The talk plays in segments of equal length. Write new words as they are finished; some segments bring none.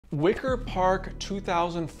Wicker Park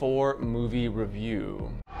 2004 movie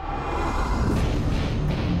review.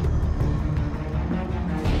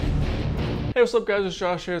 Hey, what's up guys, it's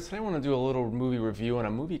Josh here. Today I want to do a little movie review on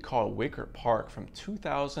a movie called Wicker Park from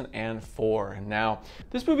 2004. Now,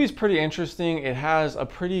 this movie is pretty interesting. It has a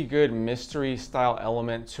pretty good mystery style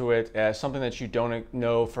element to it, something that you don't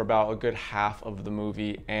know for about a good half of the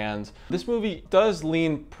movie. And this movie does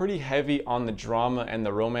lean pretty heavy on the drama and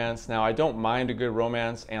the romance. Now, I don't mind a good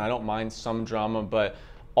romance and I don't mind some drama, but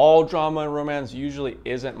all drama and romance usually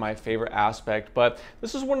isn't my favorite aspect, but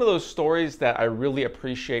this is one of those stories that I really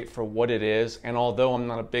appreciate for what it is. And although I'm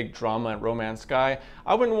not a big drama and romance guy,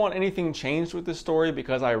 I wouldn't want anything changed with this story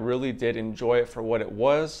because I really did enjoy it for what it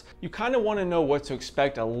was. You kind of want to know what to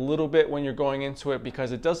expect a little bit when you're going into it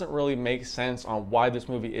because it doesn't really make sense on why this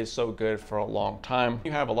movie is so good for a long time.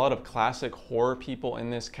 You have a lot of classic horror people in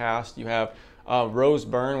this cast. You have Rose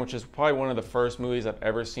Byrne, which is probably one of the first movies I've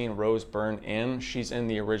ever seen Rose Byrne in. She's in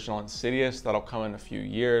the original Insidious, that'll come in a few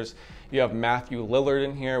years. You have Matthew Lillard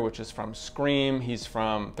in here, which is from Scream. He's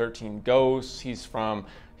from 13 Ghosts. He's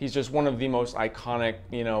just one of the most iconic,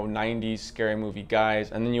 90s scary movie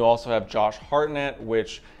guys. And then you also have Josh Hartnett,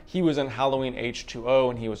 which he was in Halloween H2O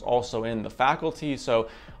and he was also in The Faculty. So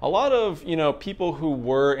a lot of, people who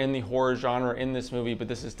were in the horror genre in this movie, but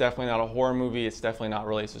this is definitely not a horror movie. It's definitely not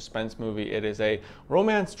really a suspense movie. It is a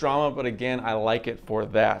romance drama, but again, I like it for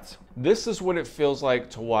that. This is what it feels like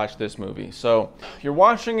to watch this movie. So you're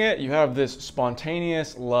watching it, you have this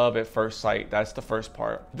spontaneous love at first sight. That's the first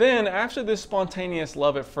part. Then after this spontaneous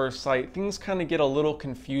love at first sight, things kind of get a little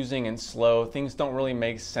confusing and slow. Things don't really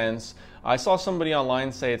make sense. I saw somebody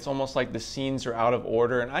online say it's almost like the scenes are out of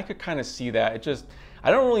order, and I could kind of see that. I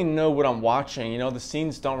don't really know what I'm watching. The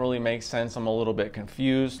scenes don't really make sense. I'm a little bit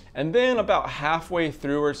confused. And then about halfway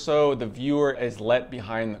through or so, the viewer is let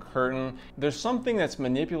behind the curtain. There's something that's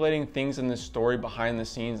manipulating things in this story behind the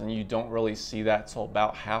scenes, and you don't really see that till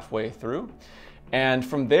about halfway through. And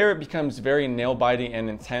from there, it becomes very nail-biting and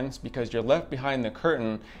intense because you're left behind the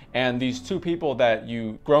curtain, and these two people that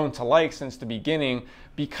you've grown to like since the beginning,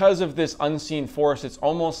 because of this unseen force, it's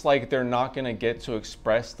almost like they're not going to get to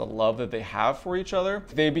express the love that they have for each other.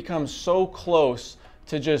 They become so close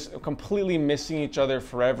to just completely missing each other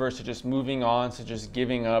forever, to just moving on, to just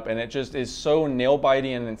giving up. And it just is so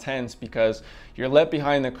nail-biting and intense because you're let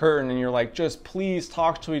behind the curtain and you're like, just please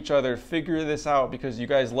talk to each other, figure this out because you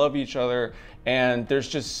guys love each other. And there's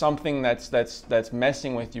just something that's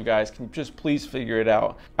messing with you guys. Can you just please figure it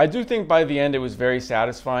out? I do think by the end it was very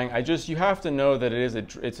satisfying. You have to know that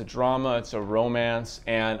it's a drama, it's a romance,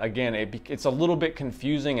 and again, it's a little bit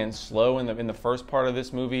confusing and slow in the first part of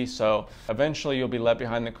this movie. So eventually you'll be let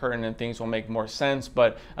behind the curtain and things will make more sense.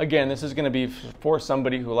 But again, this is going to be for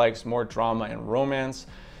somebody who likes more drama and romance.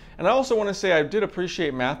 And I also want to say I did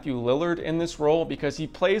appreciate Matthew Lillard in this role because he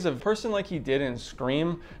plays a person like he did in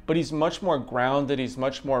Scream, but he's much more grounded, he's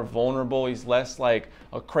much more vulnerable, he's less like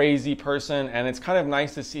a crazy person, and it's kind of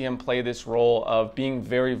nice to see him play this role of being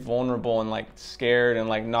very vulnerable and like scared and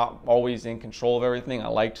like not always in control of everything. I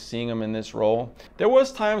liked seeing him in this role. There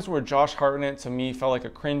was times where Josh Hartnett to me felt like a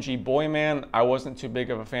cringy boy man. I wasn't too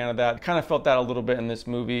big of a fan of that. I kind of felt that a little bit in this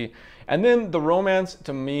movie. And then the romance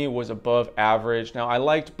to me was above average. Now I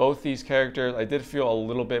liked both these characters. I did feel a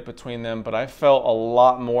little bit between them, but I felt a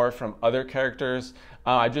lot more from other characters.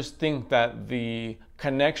 I just think that the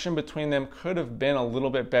connection between them could have been a little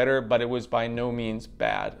bit better, but it was by no means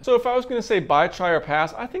bad. So if I was going to say buy, try, or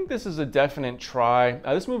pass, I think this is a definite try.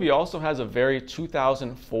 This movie also has a very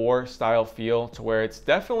 2004 style feel to where it's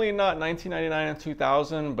definitely not 1999 and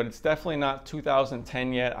 2000, but it's definitely not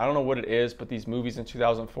 2010 yet. I don't know what it is, but these movies in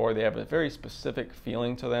 2004, they have a very specific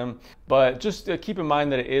feeling to them. But just keep in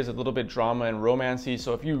mind that it is a little bit drama and romancy.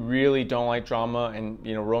 So if you really don't like drama and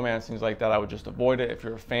romance, things like that, I would just avoid it. If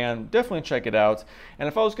you're a fan, definitely check it out. And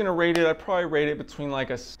if I was going to rate it, I'd probably rate it between like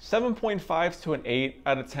a 7.5 to an 8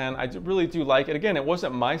 out of 10. I really do like it. Again, it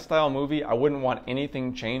wasn't my style movie. I wouldn't want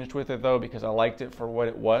anything changed with it though because I liked it for what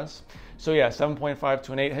it was. So yeah, 7.5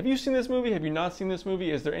 to an 8. Have you seen this movie? Have you not seen this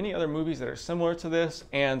movie? Is there any other movies that are similar to this?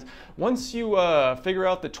 And once you figure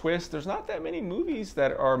out the twist, there's not that many movies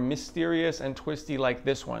that are mysterious and twisty like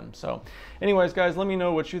this one. So anyways, guys, let me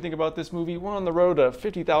know what you think about this movie. We're on the road to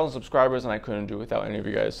 50,000 subscribers and I couldn't do it without any of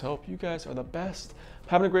you guys' help. You guys are the best.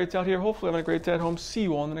 Having a great day out here. Hopefully having a great day at home. See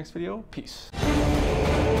you all in the next video. Peace.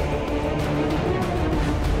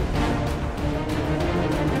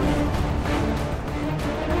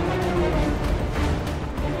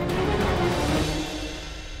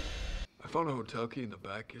 I found a hotel key in the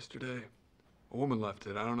back yesterday. A woman left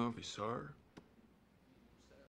it. I don't know if you saw her.